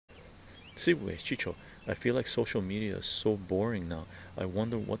See, wait, Chicho, I feel like social media is so boring now. I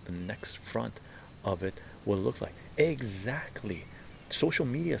wonder what the next front of it will look like. Exactly. Social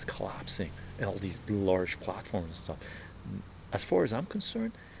media is collapsing and all these large platforms and stuff. As far as I'm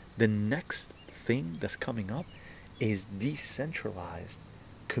concerned, the next thing that's coming up is decentralized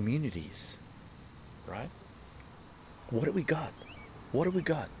communities, right? What do we got? What do we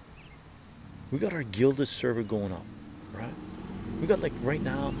got? We got our gilded server going up, right? We got, like, right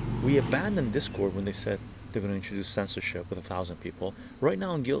now, we abandoned Discord when they said they're going to introduce censorship with 1,000 people. Right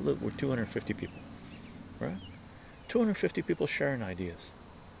now in Gilded, we're 250 people, right? 250 people sharing ideas.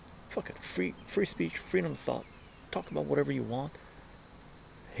 Fuck it, free speech, freedom of thought. Talk about whatever you want.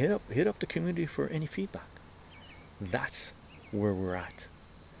 Hit up the community for any feedback. That's where we're at.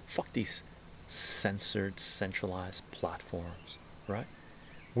 Fuck these censored, centralized platforms, right?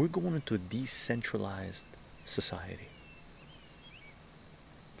 We're going into a decentralized society.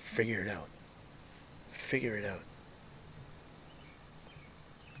 Figure it out. Figure it out.